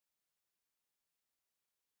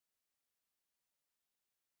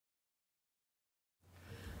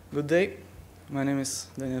Good day. My name is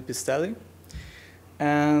Daniel Pistelli,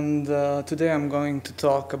 and today I'm going to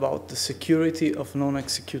talk about the security of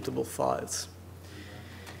non-executable files.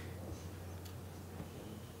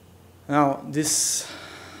 Now,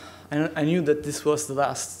 I knew that this was the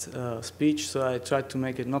last speech, so I tried to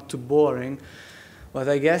make it not too boring, but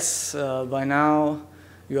I guess by now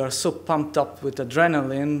you are so pumped up with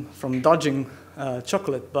adrenaline from dodging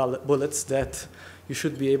chocolate bullets that you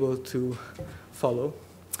should be able to follow.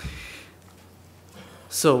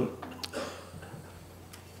 So,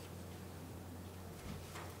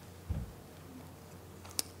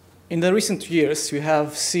 in the recent years, you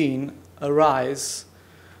have seen a rise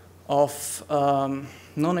of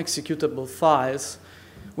non-executable files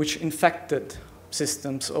which infected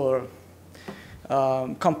systems or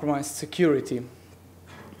compromised security.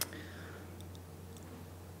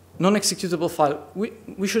 Non-executable file,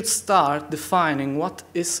 we should start defining what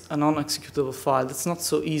is a non-executable file. It's not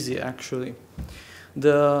so easy, actually.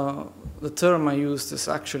 The term I used is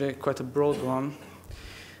actually quite a broad one.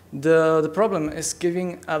 The problem is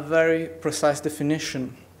giving a very precise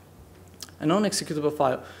definition. A non-executable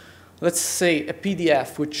file, let's say a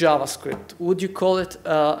PDF with JavaScript, would you call it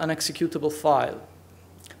an executable file?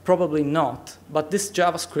 Probably not, but this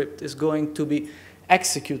JavaScript is going to be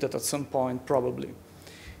executed at some point, probably.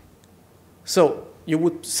 So you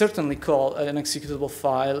would certainly call an executable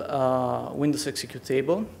file Windows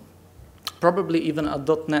executable, probably even a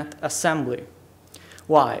 .NET assembly.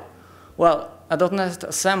 Why? Well, a .NET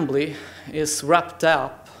assembly is wrapped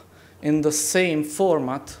up in the same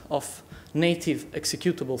format of native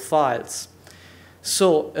executable files.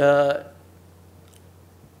 So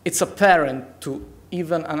it's apparent to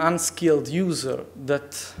even an unskilled user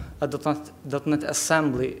that a .NET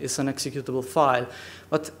assembly is an executable file.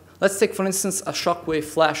 But let's take, for instance, a Shockwave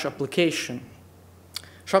Flash application.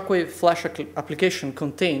 Shockwave Flash application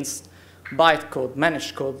contains bytecode,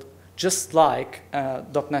 managed code, just like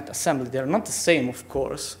 .NET assembly. They're not the same, of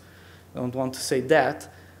course. I don't want to say that.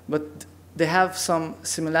 But they have some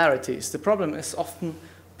similarities. The problem is often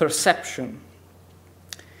perception.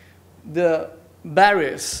 The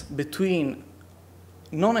barriers between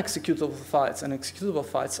non-executable files and executable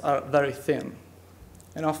files are very thin.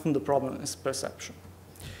 And often the problem is perception.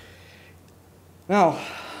 Now,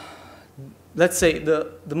 let's say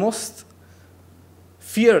the most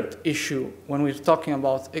feared issue when we're talking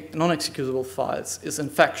about non-executable files is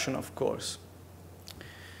infection, of course.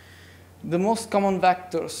 The most common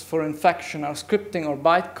vectors for infection are scripting or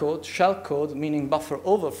bytecode, shellcode, meaning buffer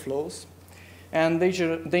overflows, and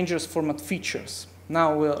dangerous format features.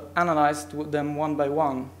 Now we'll analyze them one by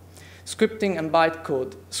one. Scripting and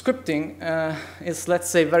bytecode. Scripting is, let's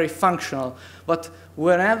say, very functional, but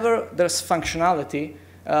whenever there's functionality,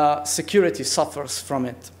 security suffers from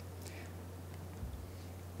it.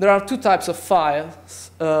 There are two types of files,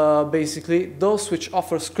 basically. Those which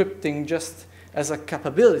offer scripting just as a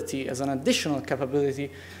capability, as an additional capability.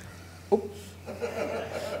 Oops.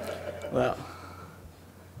 Well,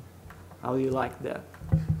 how do you like that?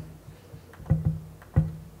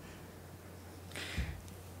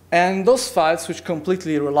 And those files which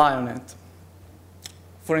completely rely on it.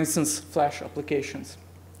 For instance, Flash applications.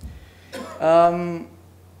 I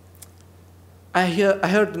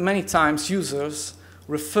heard many times users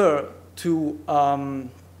refer to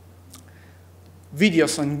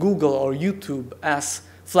videos on Google or YouTube as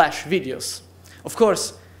Flash videos. Of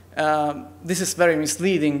course, this is very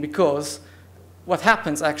misleading because what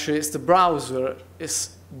happens actually is the browser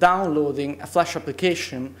is downloading a Flash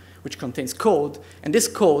application which contains code, and this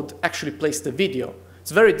code actually plays the video.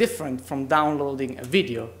 It's very different from downloading a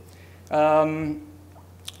video.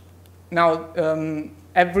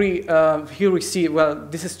 Here we see, well,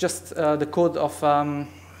 this is just the code of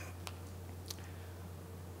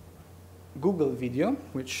Google Video,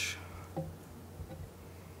 which I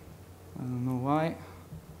don't know why.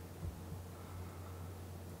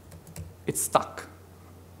 It's stuck.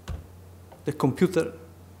 The computer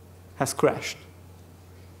has crashed.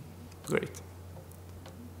 Great.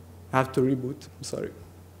 I have to reboot, I'm sorry.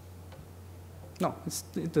 No,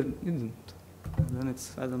 it didn't. Then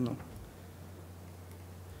it's, I don't know.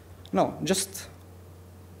 No, just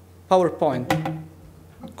PowerPoint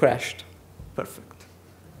crashed. Perfect.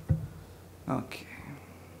 Okay.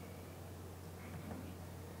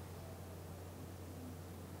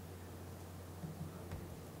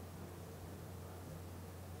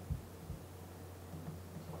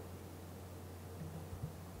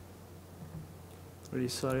 Really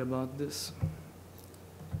sorry about this.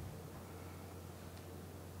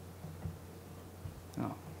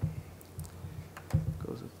 Oh.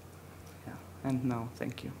 Goes. Yeah. And now,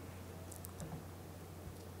 thank you.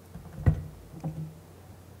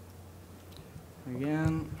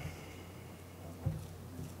 again.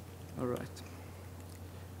 All right.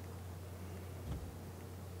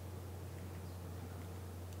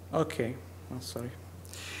 Okay, oh, sorry.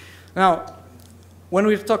 Now, when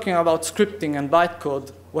we're talking about scripting and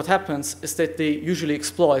bytecode, what happens is that they usually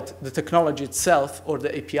exploit the technology itself or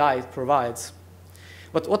the API it provides.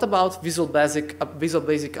 But what about Visual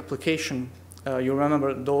Basic application? You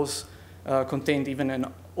remember those contained even in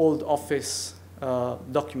old Office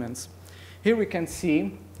documents. Here we can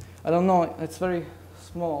see, I don't know, it's very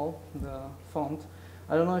small, the font.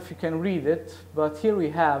 I don't know if you can read it, but here we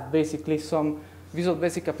have basically some Visual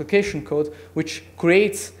Basic application code which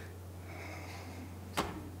creates.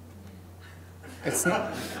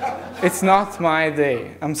 It's not my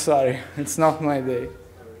day. I'm sorry. It's not my day.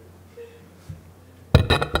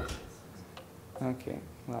 Okay.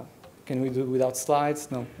 Well, can we do it without slides?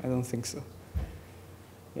 No, I don't think so.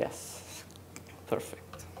 Yes.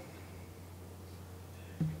 Perfect.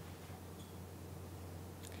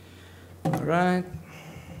 All right.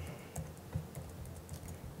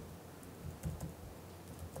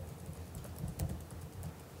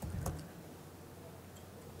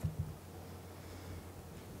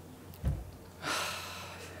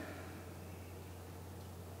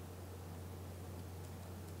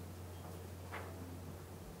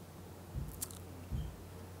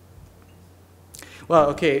 Well,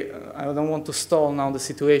 okay, I don't want to stall now the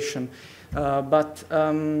situation, but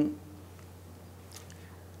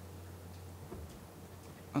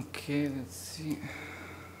okay, let's see.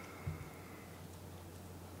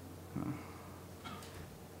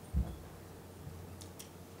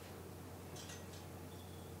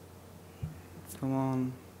 Come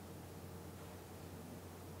on.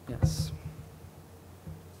 Yes.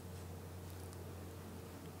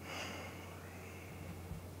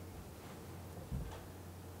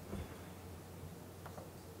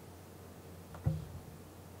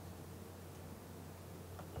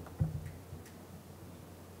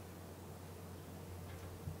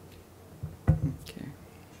 Okay.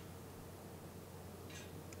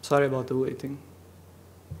 Sorry about the waiting.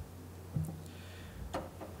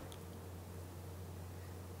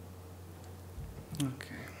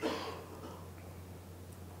 Okay.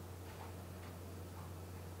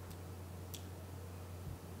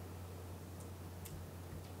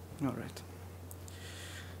 All right.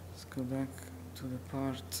 Let's go back to the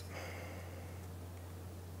part.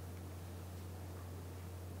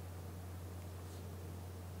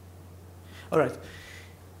 All right.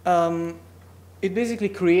 It basically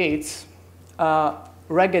creates a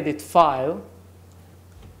regedit file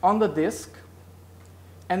on the disk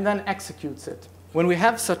and then executes it. When we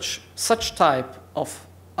have such type of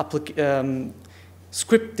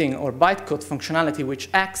scripting or bytecode functionality which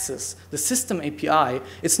access the system API,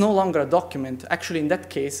 it's no longer a document. Actually, in that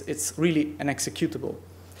case, it's really an executable.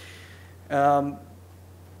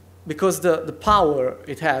 Because the power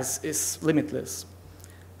it has is limitless.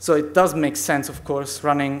 So it does make sense, of course,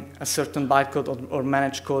 running a certain bytecode or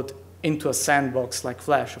managed code into a sandbox like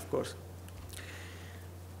Flash, of course.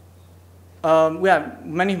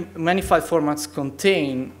 Many file formats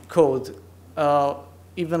contain code,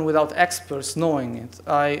 even without experts knowing it.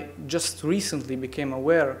 I just recently became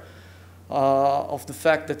aware of the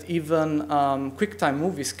fact that even QuickTime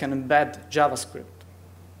movies can embed JavaScript.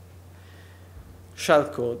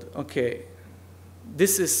 Shellcode, okay.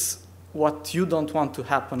 This is what you don't want to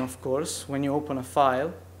happen, of course, when you open a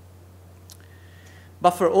file.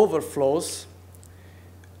 Buffer overflows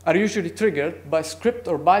are usually triggered by script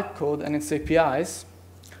or bytecode and its APIs,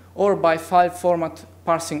 or by file format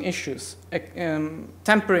parsing issues.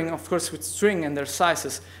 Tampering, of course, with string and their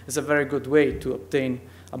sizes is a very good way to obtain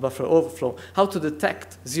a buffer overflow. How to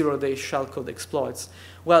detect zero-day shellcode exploits?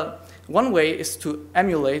 Well, one way is to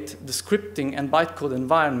emulate the scripting and bytecode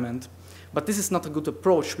environment. But this is not a good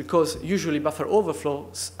approach because usually buffer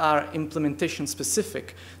overflows are implementation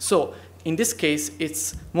specific. So in this case,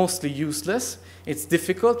 it's mostly useless. It's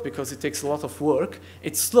difficult because it takes a lot of work.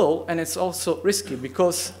 It's slow, and it's also risky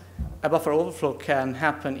because a buffer overflow can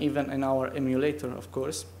happen even in our emulator, of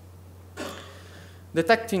course.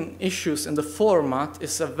 Detecting issues in the format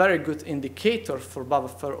is a very good indicator for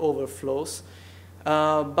buffer overflows.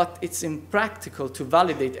 But it's impractical to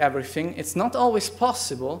validate everything. It's not always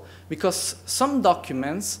possible because some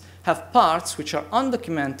documents have parts which are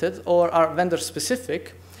undocumented or are vendor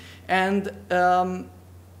specific, and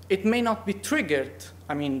it may not be triggered,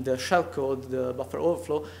 I mean the shellcode, the buffer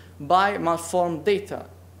overflow, by malformed data.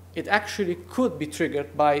 It actually could be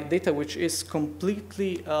triggered by data which is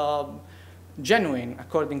completely genuine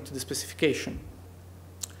according to the specification.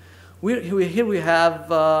 Here we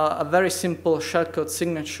have a very simple shellcode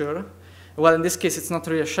signature well, in this case, it's not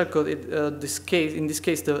really a shellcode. In this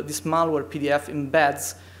case, this malware PDF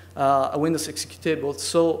embeds a Windows executable.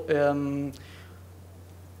 So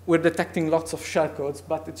we're detecting lots of shellcodes,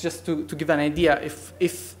 but it's just to give an idea.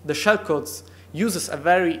 If the shellcodes uses a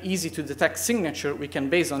very easy to detect signature, we can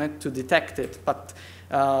base on it to detect it. But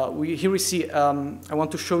here we see, I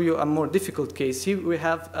want to show you a more difficult case. Here we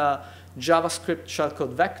have a JavaScript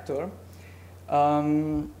shellcode vector.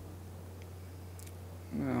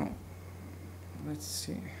 Now, let's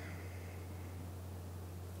see.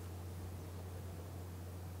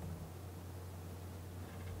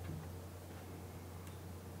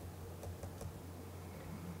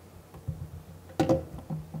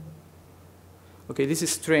 Okay, this is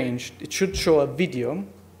strange. It should show a video,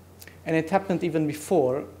 and it happened even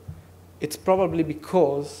before. It's probably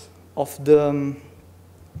because of the,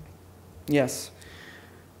 yes,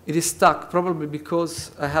 it is stuck, probably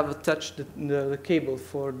because I have attached the cable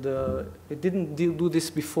for the, it didn't do this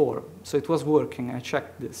before, so it was working, I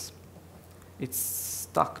checked this. It's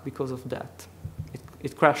stuck because of that.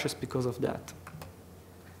 It crashes because of that.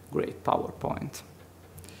 Great PowerPoint.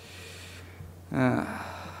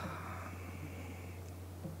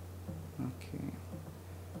 Okay.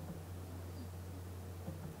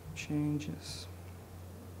 Changes.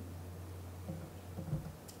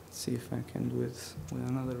 Let's see if I can do it with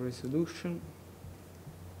another resolution.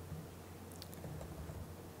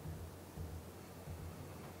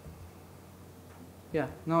 Yeah,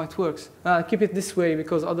 now it works. Keep it this way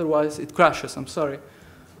because otherwise it crashes. I'm sorry.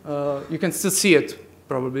 You can still see it,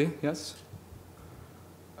 probably. Yes.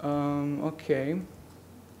 Okay.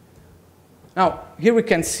 Now here we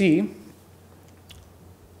can see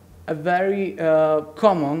a very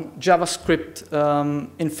common JavaScript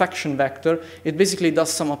infection vector. It basically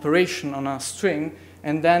does some operation on a string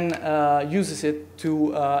and then uses it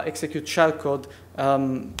to execute shellcode,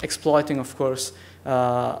 exploiting, of course,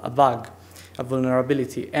 a bug, a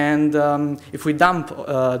vulnerability. And if we dump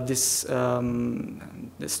this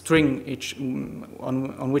the string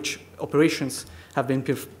on which operations have been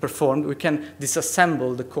performed, we can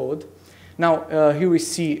disassemble the code. Now, here we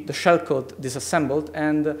see the shellcode disassembled,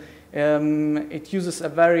 and it uses a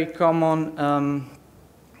very common,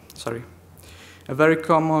 it's very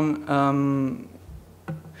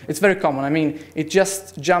common. I mean, it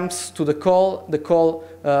just jumps to the call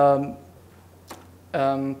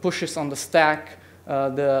pushes on the stack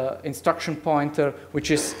the instruction pointer,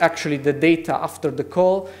 which is actually the data after the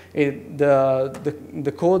call.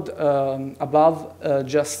 The code above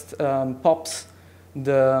just pops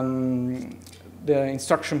the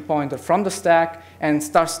instruction pointer from the stack and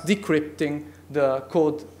starts decrypting the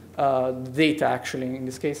code, the data actually in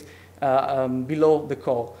this case, below the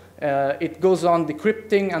call. It goes on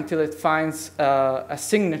decrypting until it finds a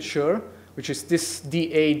signature, which is this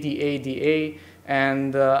DA,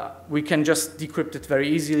 and we can just decrypt it very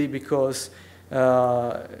easily because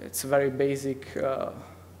it's a very basic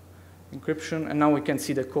encryption. And now we can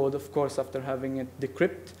see the code, of course, after having it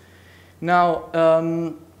decrypted. Now,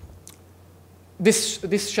 this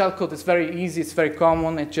shellcode is very easy. It's very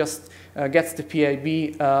common. It just gets the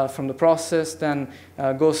PIB from the process, then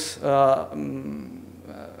goes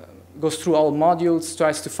through all modules,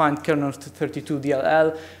 tries to find kernel 32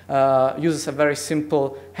 DLL, uses a very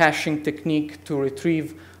simple hashing technique to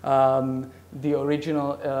retrieve the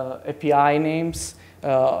original API names.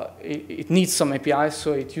 It needs some APIs,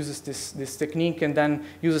 so it uses this technique and then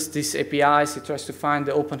uses these APIs. It tries to find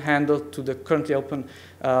the open handle to the currently open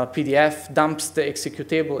PDF, dumps the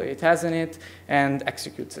executable it has in it, and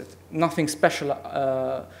executes it. Nothing special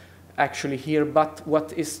actually here, but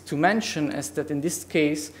what is to mention is that in this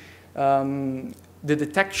case, the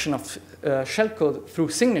detection of shellcode through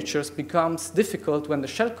signatures becomes difficult when the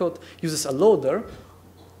shellcode uses a loader,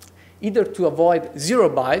 either to avoid 0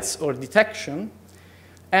 bytes or detection,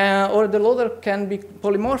 or the loader can be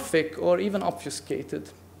polymorphic or even obfuscated.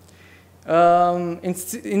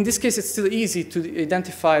 In this case, it's still easy to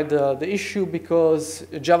identify the issue because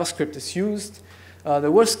JavaScript is used. The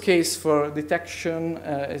worst case for detection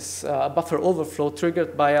is a buffer overflow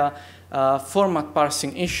triggered by a format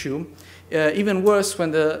parsing issue. Even worse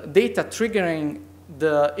when the data triggering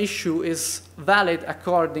the issue is valid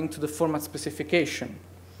according to the format specification.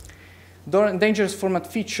 Dangerous format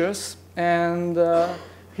features, and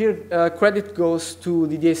here credit goes to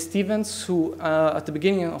Didier Stevens, who at the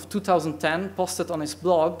beginning of 2010 posted on his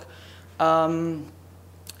blog a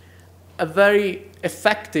very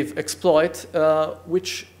effective exploit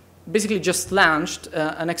which basically just launched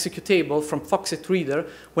an executable from Foxit Reader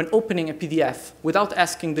when opening a PDF without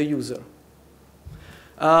asking the user.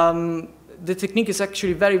 The technique is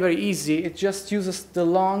actually very, very easy. It just uses the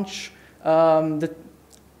launch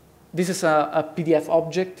This is a PDF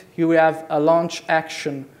object. Here we have a launch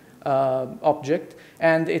action object,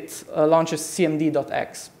 and it launches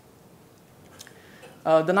cmd.x.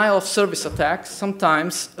 Denial of service attacks.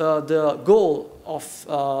 Sometimes the goal of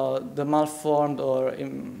the malformed or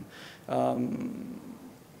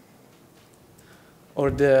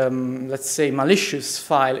the, let's say, malicious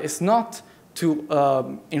file is not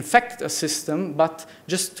to infect a system, but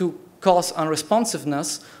just to cause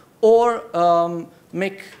unresponsiveness or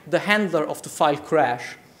make the handler of the file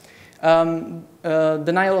crash.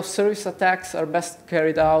 Denial of service attacks are best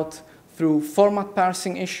carried out through format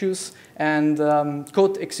parsing issues, and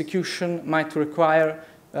code execution might require,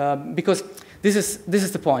 because this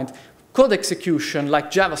is the point. Code execution,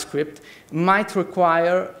 like JavaScript, might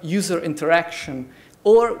require user interaction,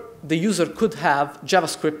 or the user could have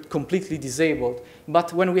JavaScript completely disabled.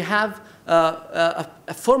 But when we have a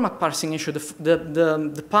format parsing issue,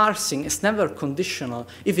 the parsing is never conditional.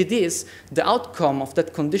 If it is, the outcome of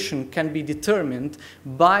that condition can be determined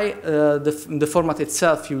by the format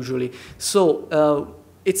itself, usually. So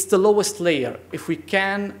it's the lowest layer. If we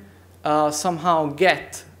can somehow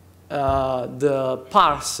get the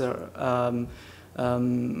parser,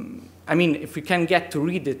 I mean, if we can get to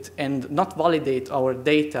read it and not validate our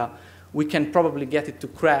data, we can probably get it to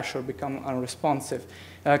crash or become unresponsive.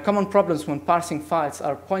 Common problems when parsing files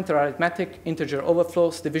are pointer arithmetic, integer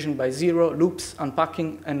overflows, division by zero, loops,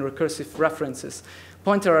 unpacking, and recursive references.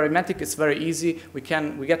 Pointer arithmetic is very easy. We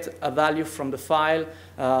get a value from the file.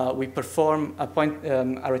 We perform a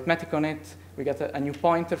arithmetic on it. We get a new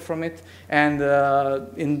pointer from it. And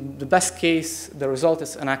in the best case, the result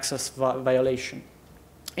is an access violation.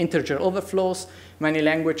 Integer overflows. Many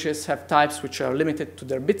languages have types which are limited to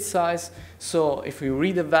their bit size. So if we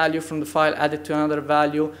read a value from the file, add it to another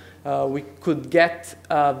value, we could get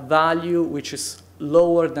a value which is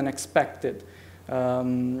lower than expected.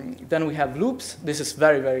 Then we have loops. This is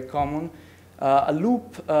very, very common. A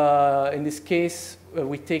loop, in this case,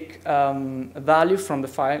 we take a value from the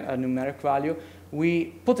file, a numeric value.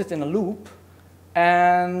 We put it in a loop,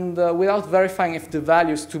 and without verifying if the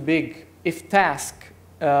value is too big, if task,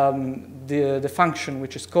 the function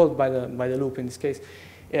which is called by the loop in this case,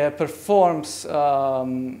 performs,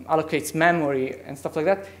 allocates memory and stuff like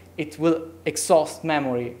that, it will exhaust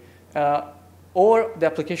memory. Or the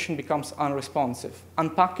application becomes unresponsive.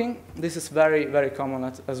 Unpacking, this is very, very common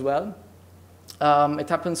as well. It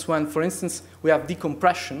happens when, for instance, we have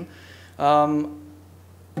decompression.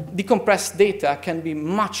 Decompressed data can be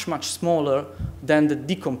much, much smaller than the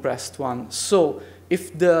decompressed one. So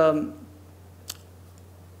if the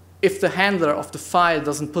handler of the file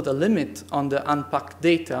doesn't put a limit on the unpacked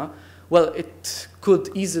data, well, it could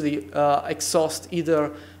easily exhaust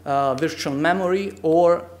either virtual memory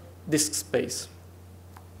or disk space.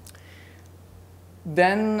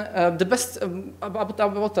 Then the best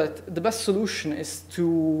the best solution is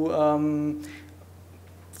to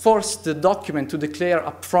force the document to declare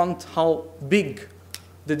upfront how big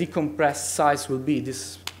the decompressed size will be.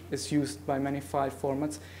 This is used by many file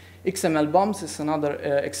formats. XML bombs is another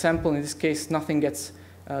example. In this case, nothing gets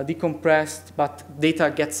decompressed, but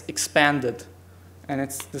data gets expanded, and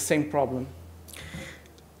it's the same problem.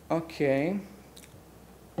 Okay.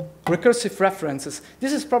 Recursive references.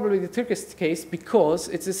 This is probably the trickiest case because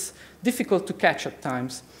it is difficult to catch at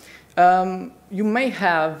times. You may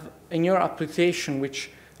have in your application, which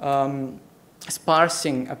is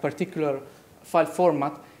parsing a particular file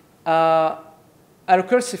format, a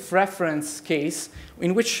recursive reference case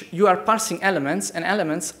in which you are parsing elements, and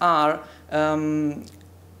elements are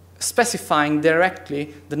specifying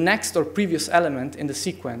directly the next or previous element in the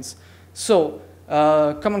sequence. So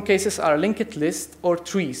common cases are linked list or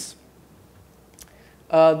trees.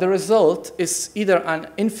 The result is either an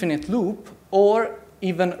infinite loop or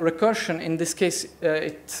even recursion. In this case,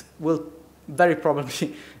 it will very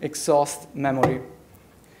probably exhaust memory.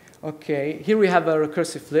 Okay, here we have a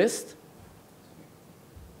recursive list.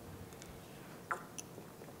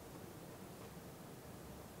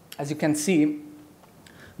 As you can see,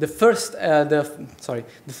 the fourth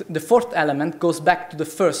element goes back to the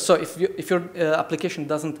first. So if your application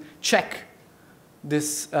doesn't check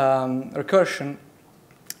this recursion,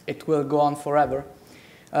 it will go on forever.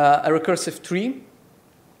 A recursive tree.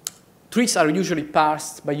 Trees are usually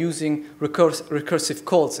parsed by using recursive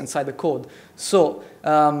calls inside the code. So,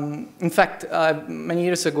 in fact, many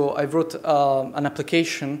years ago, I wrote an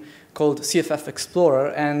application called CFF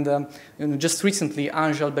Explorer, and just recently,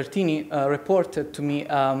 Ange Albertini reported to me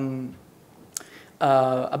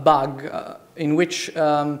a bug in which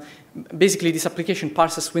basically this application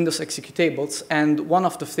parses Windows executables, and one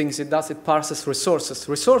of the things it does, it parses resources.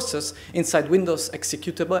 Resources inside Windows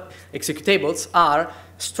executables are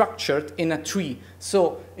structured in a tree.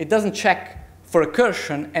 So it doesn't check for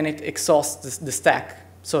recursion, and it exhausts the stack,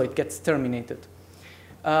 so it gets terminated.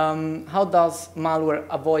 How does malware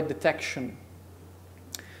avoid detection?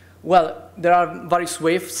 Well, there are various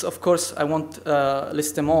ways. Of course, I won't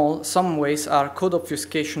list them all. Some ways are code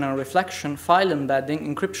obfuscation and reflection, file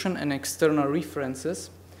embedding, encryption, and external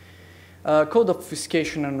references. Code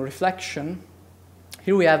obfuscation and reflection.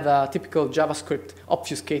 Here we have a typical JavaScript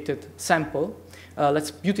obfuscated sample.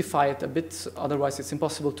 Let's beautify it a bit, otherwise it's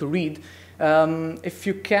impossible to read. If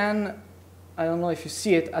you can, I don't know if you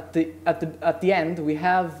see it, at the end we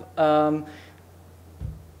have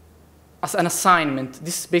as an assignment.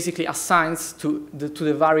 This basically assigns to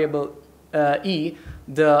the variable e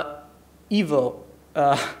the evil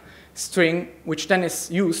string, which then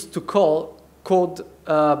is used to call code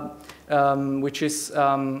which is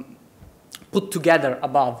put together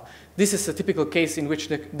above. This is a typical case in which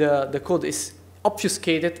the code is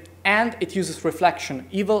obfuscated and it uses reflection.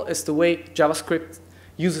 Evil is the way JavaScript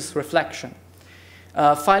uses reflection.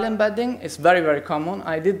 File embedding is very, very common.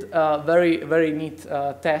 I did a very, very neat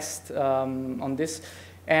test on this,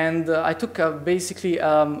 and I took basically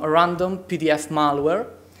a random PDF malware.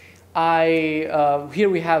 I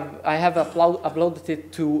have uploaded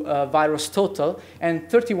it to VirusTotal, and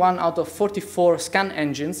 31 out of 44 scan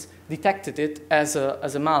engines detected it as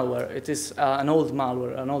a malware. It is an old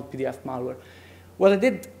malware, an old PDF malware. What I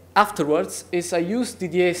did afterwards is I used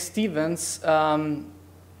Didier Stevens'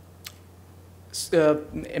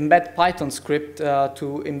 embed Python script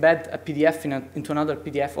to embed a PDF into another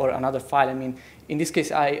PDF or another file. I mean, in this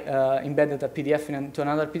case, I embedded a PDF into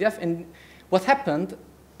another PDF. And what happened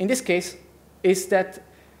in this case is that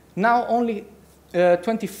now only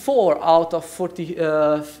 24 out of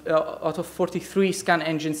 43 scan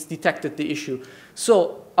engines detected the issue.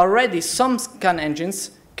 So already some scan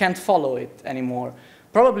engines can't follow it anymore,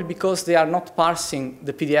 probably because they are not parsing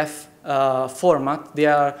the PDF format. They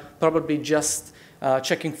are probably just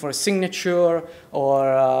checking for a signature,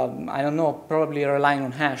 or I don't know, probably relying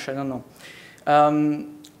on hash, I don't know.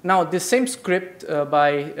 Now, the same script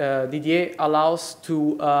by Didier allows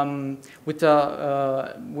to,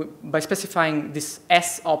 by specifying this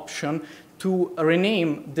S option, to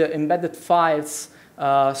rename the embedded files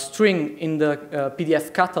string in the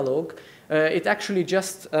PDF catalog. It actually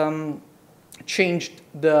just changed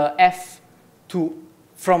the F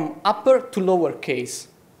from upper to lower case,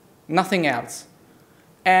 nothing else.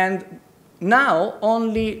 And now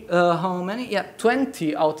only, how many? Yeah,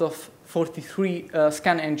 20 out of 43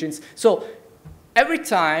 scan engines. So every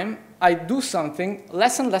time I do something,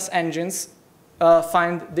 less and less engines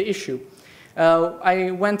find the issue.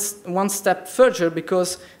 I went one step further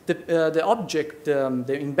because the object,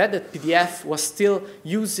 the embedded PDF, was still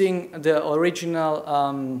using the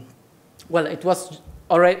original, well, it was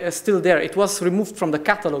already still there. It was removed from the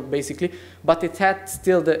catalog, basically, but it had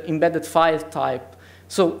still the embedded file type.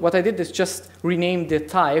 So what I did is just rename the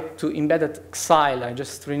type to embedded xile. I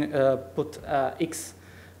just put X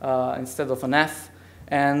instead of an F.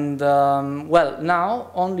 And, well,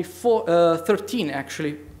 now only 13,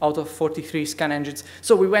 actually, out of 43 scan engines.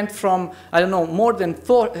 So we went from, I don't know, more than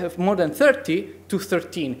 30 to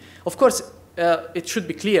 13. Of course, it should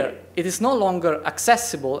be clear, it is no longer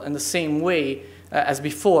accessible in the same way as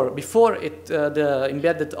before. Before, the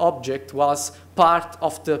embedded object was part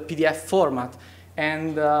of the PDF format,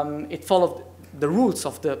 and it followed the rules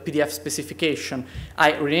of the PDF specification.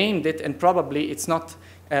 I renamed it, and probably it's not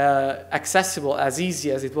accessible as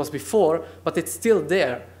easy as it was before, but it's still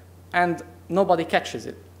there, and nobody catches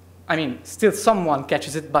it. I mean, still someone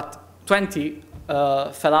catches it, but 20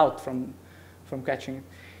 fell out from catching it.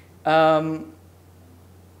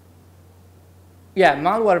 Yeah,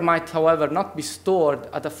 malware might, however, not be stored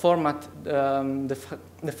at a format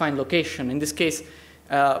defined location. In this case,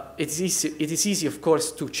 it is easy, of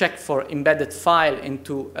course, to check for embedded file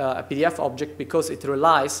into a PDF object because it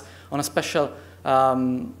relies on a special, I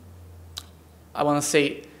want to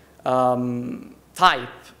say, type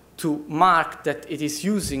to mark that it is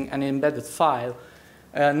using an embedded file.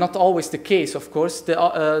 Not always the case, of course.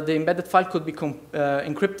 The embedded file could be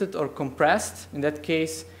encrypted or compressed. In that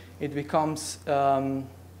case, it becomes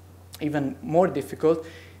even more difficult.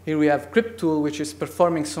 Here we have cryptool, which is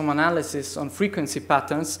performing some analysis on frequency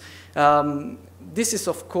patterns. This is,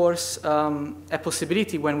 of course, a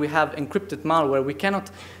possibility when we have encrypted malware. We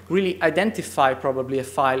cannot really identify probably a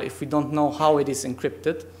file if we don't know how it is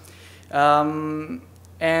encrypted.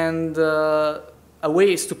 And a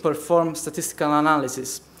way is to perform statistical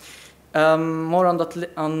analysis. More on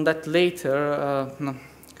that later. No.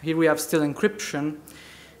 Here we have still encryption.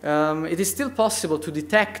 It is still possible to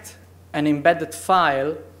detect an embedded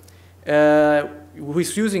file which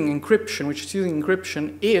is using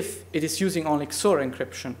encryption, if it is using only XOR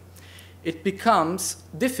encryption. It becomes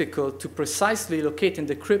difficult to precisely locate and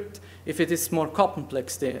decrypt if it is more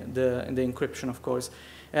complex, the encryption, of course.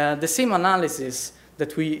 The same analysis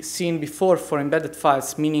that we seen before for embedded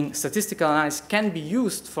files, meaning statistical analysis, can be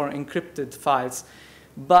used for encrypted files,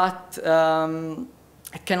 but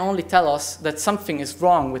it can only tell us that something is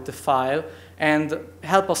wrong with the file and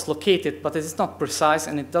help us locate it, but it is not precise,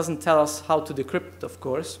 and it doesn't tell us how to decrypt it, of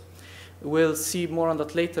course. We'll see more on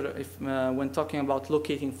that later when talking about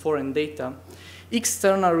locating foreign data.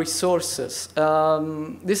 External resources.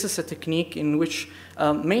 This is a technique in which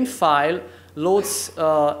main file loads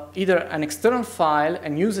either an external file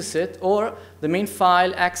and uses it, or the main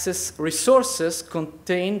file accesses resources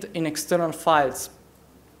contained in external files.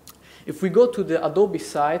 If we go to the Adobe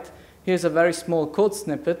site, here's a very small code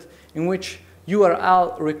snippet in which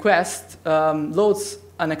URL request loads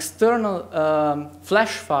an external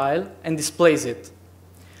Flash file and displays it.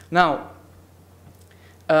 Now,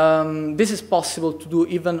 this is possible to do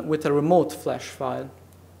even with a remote Flash file,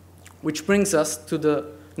 which brings us to the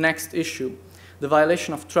next issue, the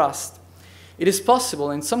violation of trust. It is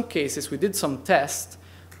possible, in some cases, we did some tests,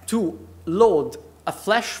 to load a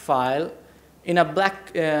Flash file in a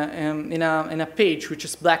page which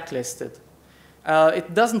is blacklisted.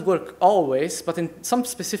 It doesn't work always, but in some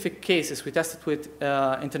specific cases, we tested with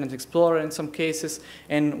Internet Explorer in some cases,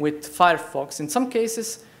 and with Firefox. In some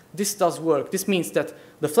cases, this does work. This means that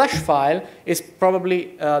the Flash file is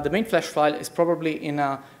probably, the main Flash file is probably in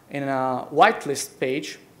a whitelist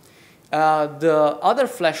page. The other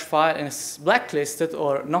Flash file is blacklisted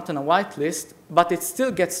or not in a whitelist, but it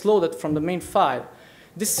still gets loaded from the main file.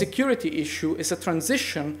 This security issue is a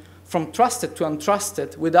transition from trusted to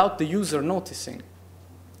untrusted without the user noticing.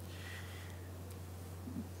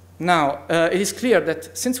 Now, it is clear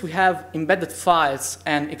that since we have embedded files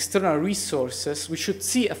and external resources, we should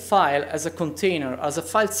see a file as a container, as a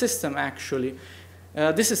file system, actually.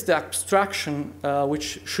 This is the abstraction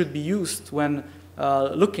which should be used when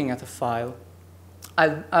looking at a file.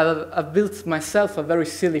 I've built myself a very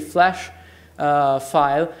silly Flash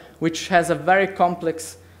file which has a very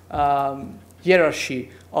complex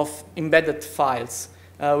hierarchy of embedded files.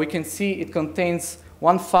 We can see it contains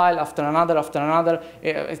one file after another.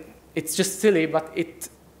 It's just silly, but it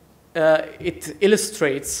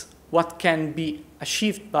illustrates what can be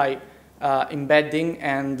achieved by embedding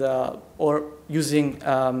and or using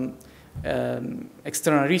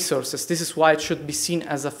external resources. This is why it should be seen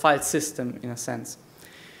as a file system in a sense.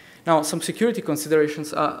 Now, some security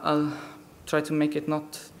considerations. I'll try to make it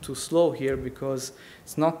not too slow here because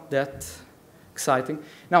it's not that exciting.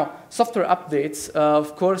 Now, software updates,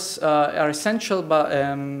 of course, are essential,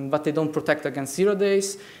 but they don't protect against 0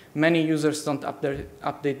 days. Many users don't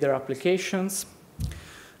update their applications,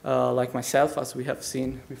 like myself, as we have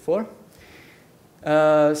seen before.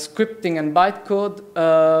 Scripting and bytecode.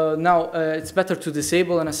 Now, it's better to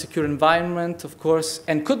disable in a secure environment, of course,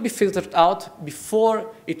 and could be filtered out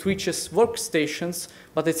before it reaches workstations,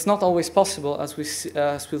 but it's not always possible, as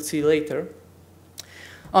we'll see later.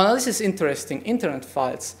 Oh, now this is interesting, internet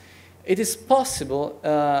files. It is possible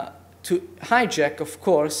to hijack, of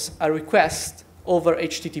course, a request over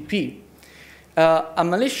HTTP. A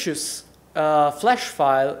malicious Flash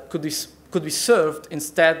file could be served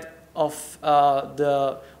instead of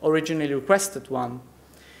the originally requested one.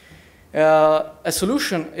 A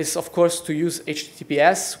solution is, of course, to use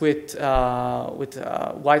HTTPS with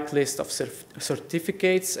a whitelist of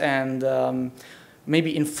certificates and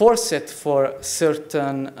maybe enforce it for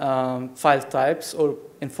certain file types, or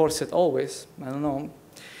enforce it always, I don't know.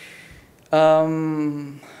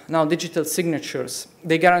 Now, digital signatures.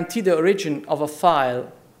 They guarantee the origin of a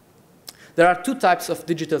file. There are two types of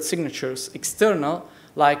digital signatures: external,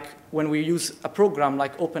 like when we use a program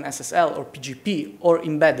like OpenSSL or PGP, or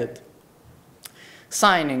embedded.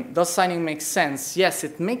 Signing. Does signing make sense? Yes,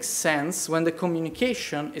 it makes sense when the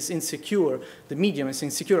communication is insecure, the medium is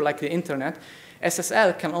insecure, like the internet.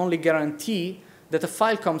 SSL can only guarantee that a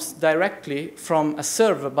file comes directly from a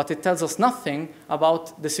server, but it tells us nothing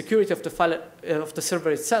about the security of the file of the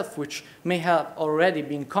server itself, which may have already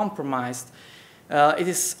been compromised. It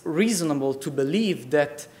is reasonable to believe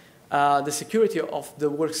that the security of the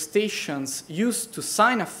workstations used to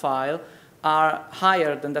sign a file are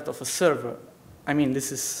higher than that of a server. I mean,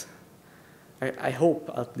 this is, I hope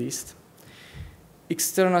at least.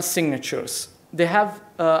 External signatures. They have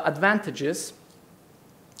advantages.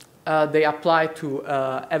 they apply to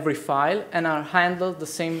every file and are handled the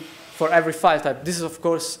same for every file type. This is, of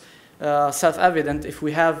course, self-evident. If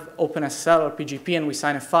we have OpenSSL or PGP and we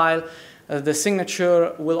sign a file, the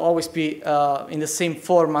signature will always be in the same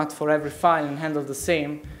format for every file and handle the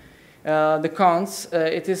same. The cons,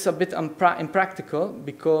 it is a bit impractical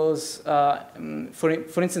because,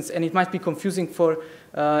 for instance, and it might be confusing for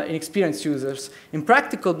inexperienced users.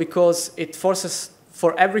 Impractical because it forces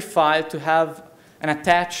for every file to have an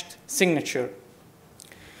attached signature.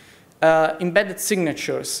 Embedded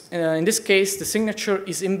signatures. In this case, the signature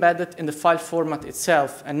is embedded in the file format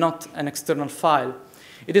itself and not an external file.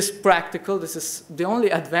 It is practical. This is the only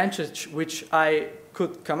advantage which I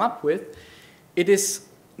could come up with. It is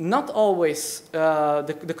not always,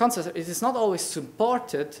 the concept, it is not always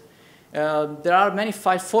supported. There are many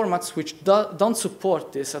file formats which don't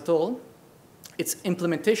support this at all. It's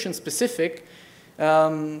implementation specific,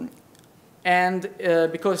 and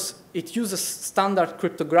because it uses standard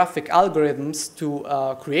cryptographic algorithms to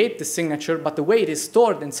create the signature, but the way it is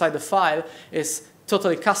stored inside the file is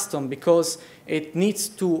totally custom because it needs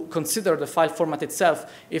to consider the file format itself.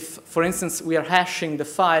 If, for instance, we are hashing the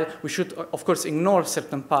file, we should, of course, ignore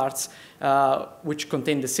certain parts which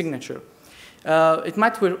contain the signature. It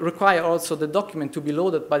might require also the document to be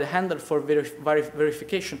loaded by the handler for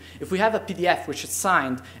verification. If we have a PDF which is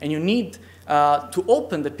signed and you need to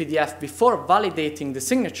open the PDF before validating the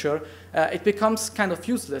signature, it becomes kind of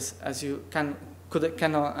useless, as you can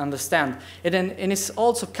understand. And it's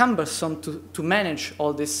also cumbersome to manage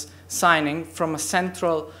all this signing from a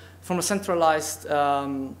centralized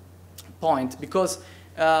point, because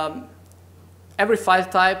every file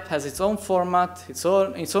type has its own format, its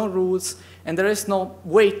own rules, and there is no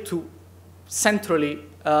way to centrally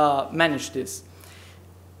manage this.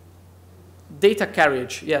 Data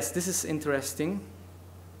carriage, yes, this is interesting.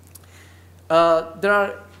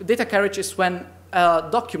 Data carriage is when a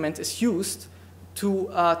document is used to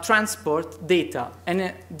transport data.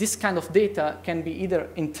 And this kind of data can be either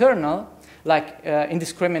internal, like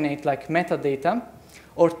indiscriminate, like metadata,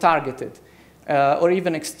 or targeted, or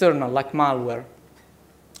even external, like malware.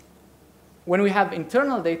 When we have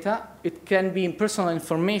internal data, it can be personal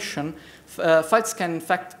information. Files can, in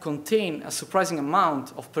fact, contain a surprising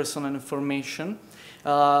amount of personal information,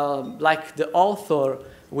 like the author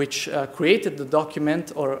which created the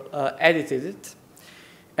document or edited it.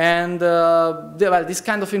 And well, this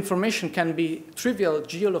kind of information can be trivial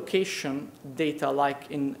geolocation data, like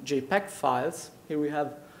in JPEG files. Here we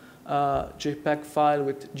have a JPEG file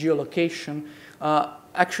with geolocation.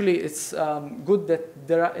 Actually, it's good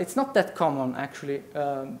that it's not that common, actually,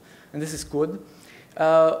 and this is good.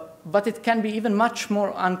 But it can be even much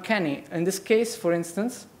more uncanny. In this case, for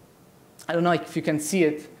instance, I don't know if you can see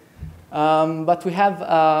it, but we have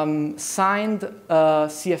signed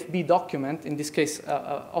CFB document, in this case,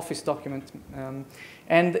 Office document,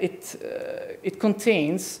 and it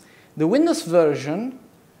contains the Windows version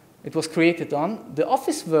it was created on, the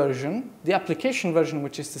Office version, the application version,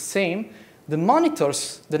 which is the same, the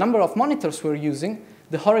monitors, the number of monitors we're using,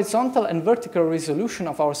 the horizontal and vertical resolution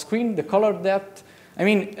of our screen, the color depth. I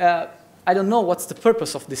mean, I don't know what's the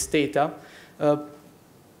purpose of this data.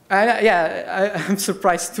 I'm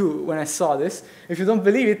surprised too when I saw this. If you don't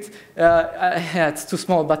believe it, yeah, it's too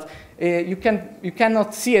small, but you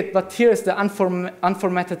cannot see it, but here is the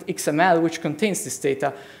unformatted XML which contains this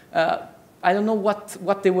data. I don't know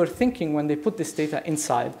what they were thinking when they put this data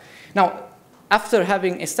inside. Now, after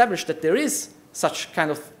having established that there is such kind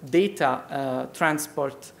of data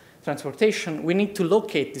transportation, we need to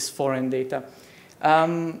locate this foreign data.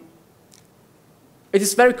 It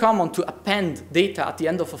is very common to append data at the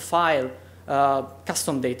end of a file,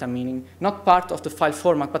 custom data meaning, not part of the file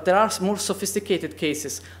format, but there are more sophisticated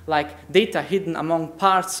cases like data hidden among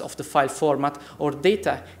parts of the file format or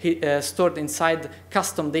data stored inside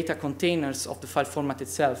custom data containers of the file format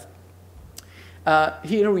itself.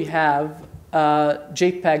 Here we have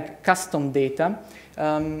JPEG custom data.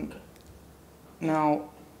 Now,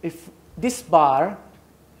 if this bar,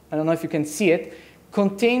 I don't know if you can see it,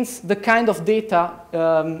 contains the kind of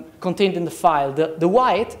data contained in the file. The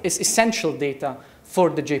white is essential data for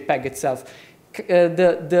the JPEG itself.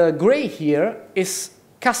 The gray here is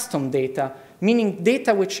custom data, meaning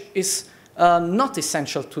data which is not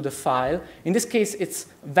essential to the file. In this case, it's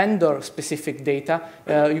vendor-specific data.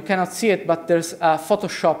 You cannot see it, but there's a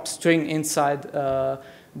Photoshop string inside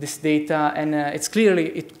this data, and it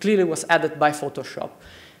clearly was added by Photoshop.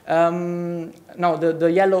 Now,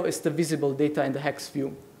 the yellow is the visible data in the hex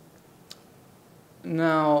view.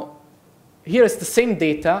 Now, here is the same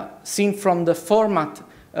data seen from the format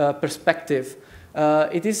perspective.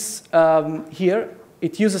 It is here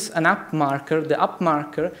it uses an up marker. The up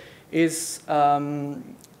marker is,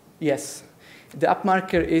 yes, the up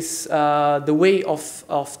marker is the way of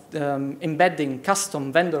embedding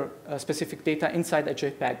custom vendor-specific data inside a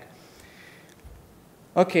JPEG.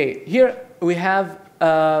 Okay, here we have,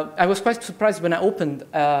 I was quite surprised when I opened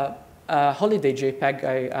a holiday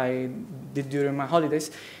JPEG I did during my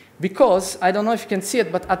holidays, because, I don't know if you can see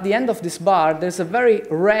it, but at the end of this bar, there's a very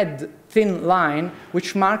red, thin line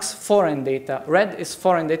which marks foreign data. Red is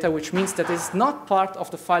foreign data, which means that it's not part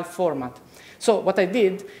of the file format. So what I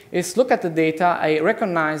did is look at the data. I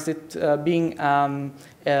recognized it being an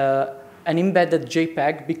embedded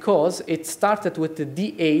JPEG because it started with the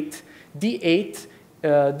D8. D8,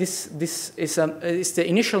 this is the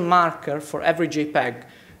initial marker for every JPEG.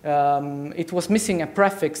 It was missing a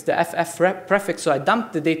prefix, the FF prefix, so I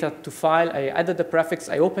dumped the data to file, I added the prefix,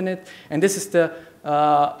 I opened it, and this is the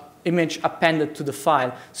image appended to the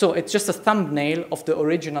file. So it's just a thumbnail of the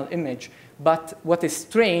original image. But what is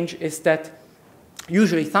strange is that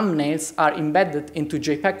usually thumbnails are embedded into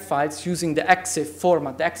JPEG files using the EXIF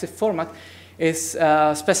format. The EXIF format is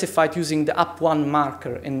specified using the up1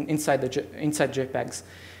 marker inside JPEGs.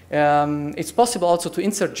 It's possible also to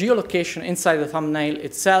insert geolocation inside the thumbnail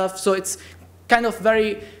itself, so it's kind of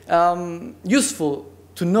very useful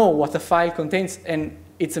to know what a file contains and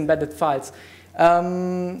its embedded files.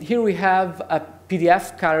 Here we have a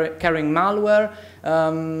PDF carrying malware.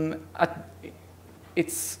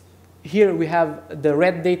 Here we have the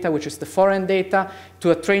red data, which is the foreign data. To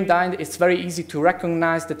a trained eye, it's very easy to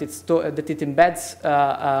recognize that, that it embeds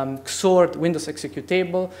XORed Windows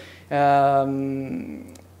executable.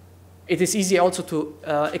 It is easy also to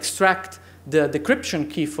extract the decryption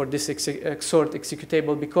key for this XORed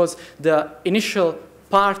executable because the initial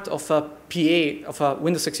part of a PA, of a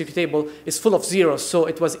Windows executable, is full of zeros, so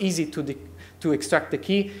it was easy to extract the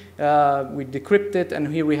key. We decrypt it, and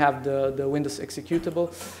here we have the Windows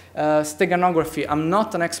executable. Steganography. I'm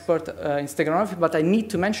not an expert in steganography, but I need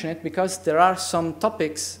to mention it because there are some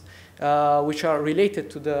topics which are related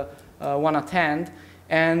to the one at hand.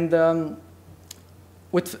 And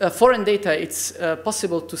with foreign data, it's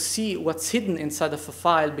possible to see what's hidden inside of a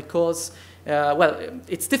file because, well,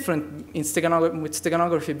 it's different with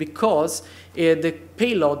steganography because the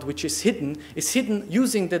payload which is hidden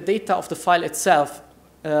using the data of the file itself.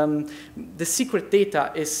 The secret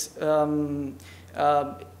data is,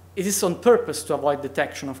 it is on purpose to avoid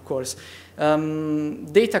detection, of course.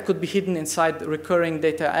 Data could be hidden inside recurring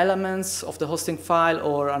data elements of the hosting file,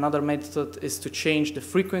 or another method is to change the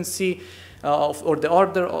frequency or the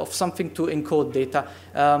order of something to encode data.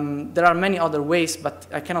 There are many other ways, but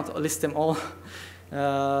I cannot list them all.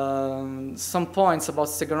 Some points about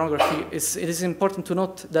steganography it is important to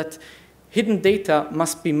note that hidden data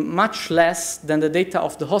must be much less than the data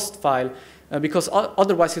of the host file, because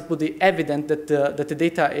otherwise it would be evident that the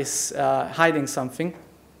data is hiding something.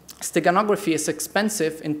 Steganography is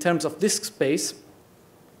expensive in terms of disk space,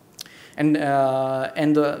 and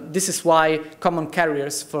this is why common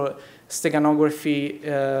carriers for steganographic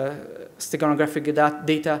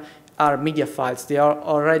data are media files. They are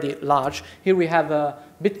already large. Here we have a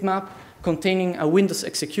bitmap containing a Windows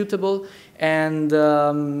executable, and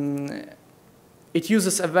it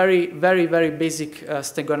uses a very basic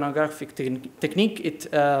steganographic technique.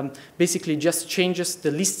 It basically just changes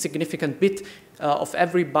the least significant bit of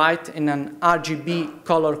every byte in an RGB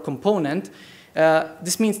color component.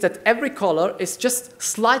 This means that every color is just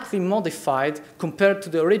slightly modified compared to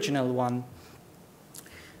the original one.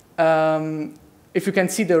 If you can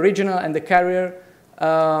see the original and the carrier,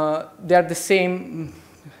 they are the same.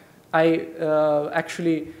 I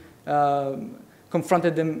actually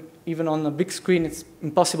confronted them even on a big screen. It's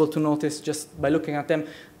impossible to notice just by looking at them.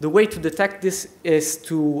 The way to detect this is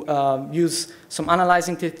to use some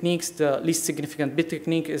analyzing techniques. The least significant bit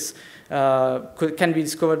technique is can be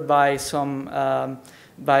discovered by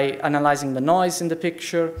by analyzing the noise in the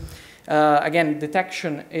picture. Again,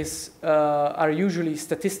 detection are usually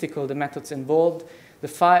statistical, the methods involved. The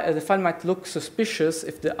file might look suspicious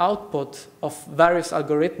if the output of various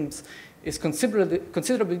algorithms is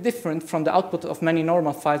considerably different from the output of many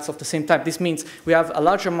normal files of the same type. This means we have a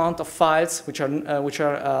large amount of files which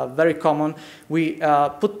are very common. We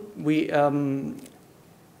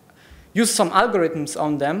use some algorithms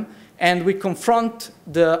on them, and we confront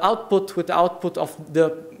the output with the output of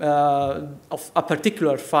of a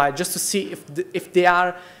particular file, just to see if they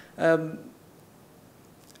are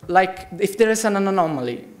if there is an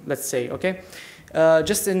anomaly, let's say, okay?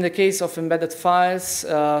 Just in the case of embedded files,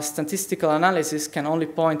 statistical analysis can only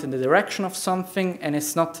point in the direction of something, and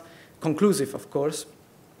it's not conclusive, of course.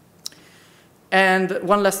 And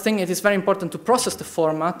one last thing, it is very important to process the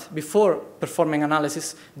format before performing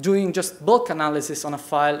analysis. Doing just bulk analysis on a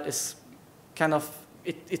file is kind of,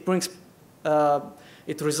 it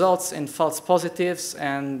results in false positives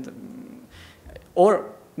and, or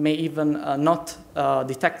may even not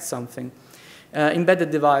detect something. Embedded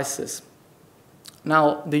devices.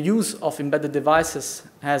 Now, the use of embedded devices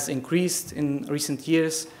has increased in recent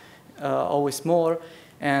years, always more,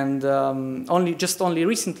 and only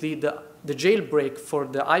recently the jailbreak for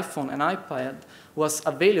the iPhone and iPad was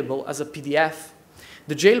available as a PDF.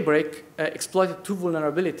 The jailbreak exploited two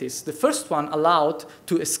vulnerabilities. The first one allowed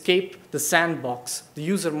to escape the sandbox, the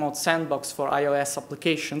user mode sandbox for iOS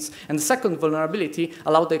applications, and the second vulnerability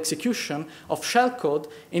allowed the execution of shellcode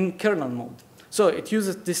in kernel mode. So it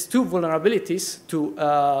uses these two vulnerabilities to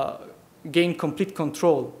gain complete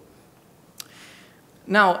control.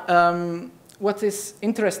 Now, what is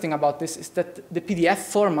interesting about this is that the PDF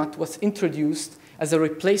format was introduced as a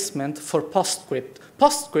replacement for PostScript.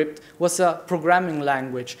 PostScript was a programming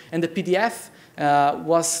language, and the PDF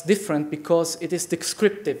was different because it is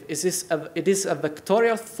descriptive. It is a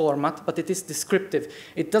vectorial format, but it is descriptive.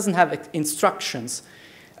 It doesn't have instructions.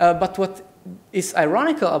 But what is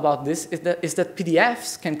ironical about this is that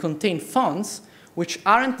PDFs can contain fonts which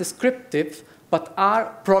aren't descriptive, but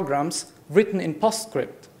are programs written in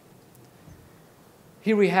PostScript.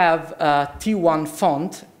 Here we have a T1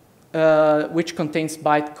 font, which contains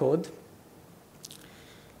bytecode.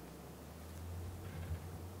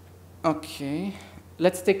 Okay,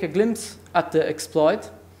 let's take a glimpse at the exploit.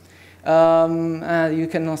 You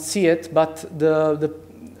cannot see it, but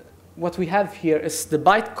what we have here is the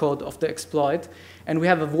bytecode of the exploit, and we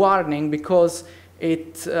have a warning because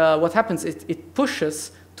what happens is it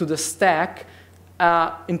pushes to the stack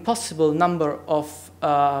an impossible number of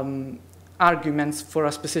arguments for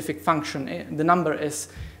a specific function. The number is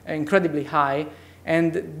incredibly high,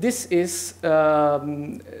 and this is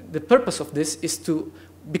the purpose of this is to,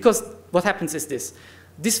 because what happens is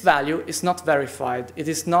this value is not verified, it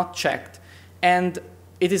is not checked, and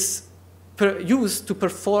it is used to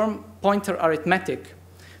perform pointer arithmetic.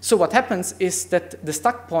 So what happens is that the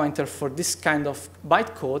stack pointer for this kind of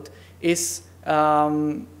bytecode is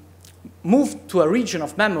moved to a region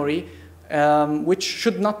of memory which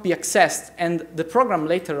should not be accessed, and the program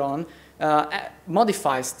later on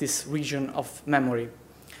modifies this region of memory.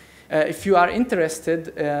 If you are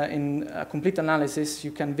interested in a complete analysis,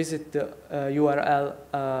 you can visit the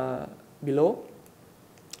URL below.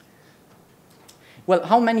 Well,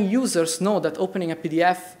 how many users know that opening a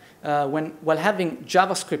PDF while having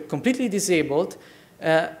JavaScript completely disabled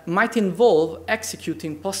might involve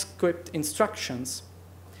executing PostScript instructions?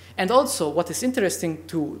 And also, what is interesting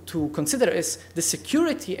to consider is the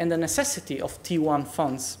security and the necessity of T1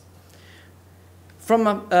 fonts. From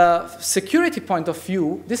a security point of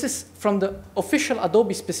view, this is from the official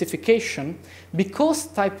Adobe specification. Because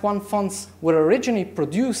Type 1 fonts were originally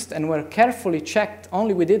produced and were carefully checked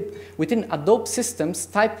only within Adobe systems,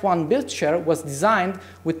 Type 1 build share was designed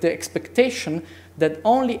with the expectation that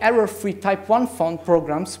only error-free Type 1 font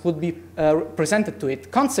programs would be presented to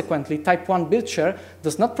it. Consequently, Type 1 build share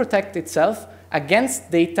does not protect itself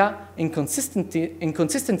against data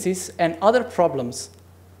inconsistencies and other problems.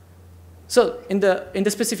 So in the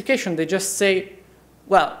specification, they just say,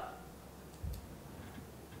 well,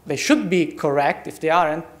 they should be correct. If they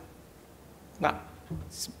aren't, well,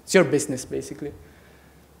 it's your business, basically.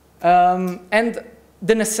 And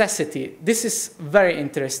the necessity. This is very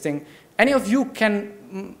interesting. Any of you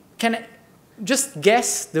can just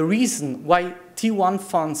guess the reason why T1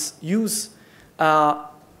 fonts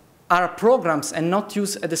are programs and not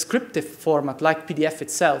use a descriptive format like PDF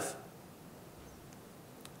itself?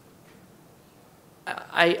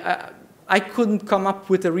 I couldn't come up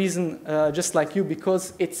with a reason just like you,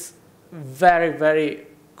 because it's very, very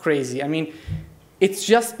crazy. I mean, it's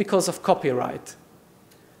just because of copyright.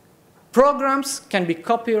 Programs can be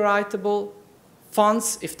copyrightable.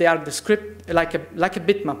 Fonts, if they are descriptive, like a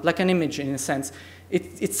bitmap, like an image in a sense.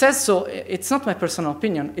 It says so. It's not my personal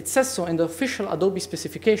opinion. It says so in the official Adobe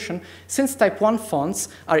specification. Since Type 1 fonts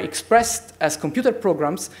are expressed as computer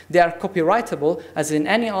programs, they are copyrightable as in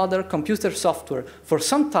any other computer software. For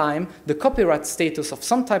some time, the copyright status of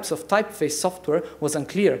some types of typeface software was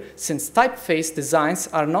unclear, since typeface designs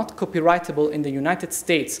are not copyrightable in the United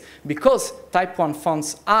States. Because Type 1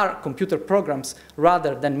 fonts are computer programs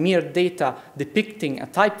rather than mere data depicting a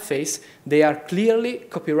typeface, they are clearly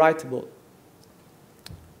copyrightable.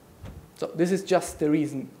 So this is just the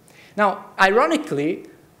reason. Now, ironically,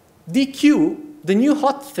 DQ, the new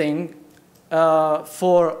hot thing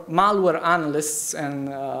for malware analysts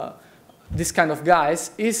and this kind of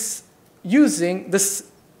guys, is using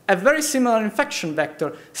this, a very similar infection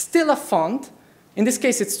vector, still a font. In this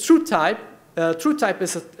case, it's true type. True type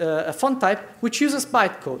is a font type which uses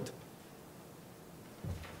bytecode.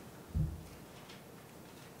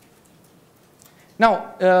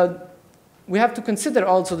 Now, we have to consider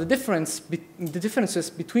also the differences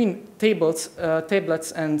between tablets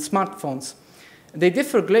and smartphones. They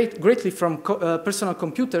differ greatly from personal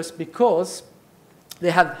computers because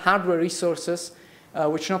they have hardware resources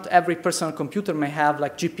which not every personal computer may have,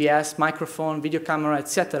 like GPS, microphone, video camera,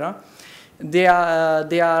 etc. They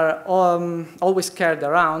are always carried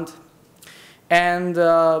around, and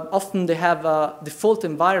often they have a default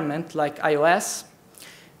environment like iOS,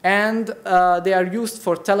 and they are used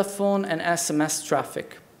for telephone and SMS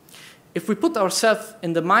traffic. If we put ourselves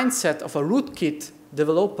in the mindset of a rootkit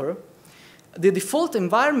developer, the default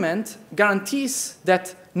environment guarantees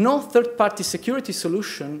that no third-party security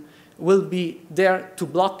solution will be there to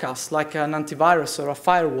block us, like an antivirus or a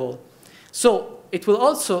firewall. So it will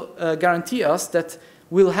also guarantee us that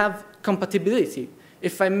we'll have compatibility.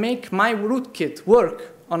 If I make my rootkit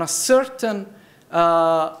work on a certain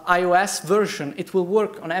iOS version, it will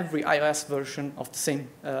work on every iOS version of the same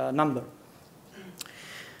number.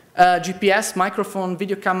 GPS, microphone,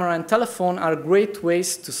 video camera, and telephone are great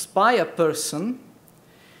ways to spy a person.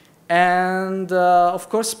 And of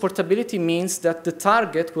course, portability means that the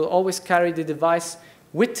target will always carry the device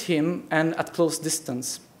with him and at close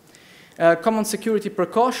distance. Common security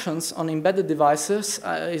precautions on embedded devices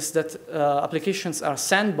is that applications are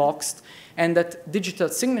sandboxed and that digital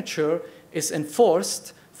signature is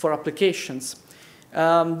enforced for applications.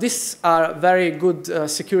 These are very good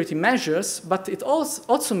security measures, but it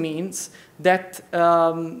also means that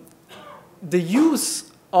the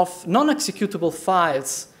use of non-executable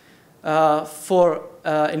files for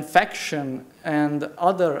infection and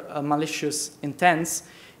other malicious intents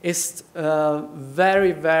is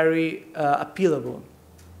very, very appealable.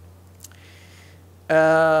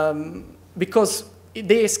 Because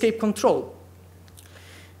they escape control.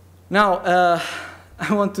 Now,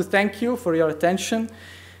 I want to thank you for your attention,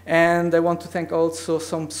 and I want to thank also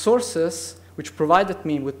some sources which provided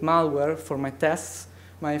me with malware for my tests.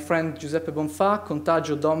 My friend Giuseppe Bonfa,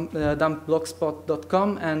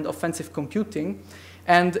 contagio.blogspot.com, and Offensive Computing.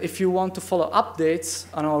 And if you want to follow updates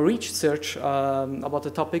on our research about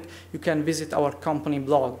the topic, you can visit our company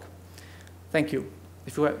blog. Thank you.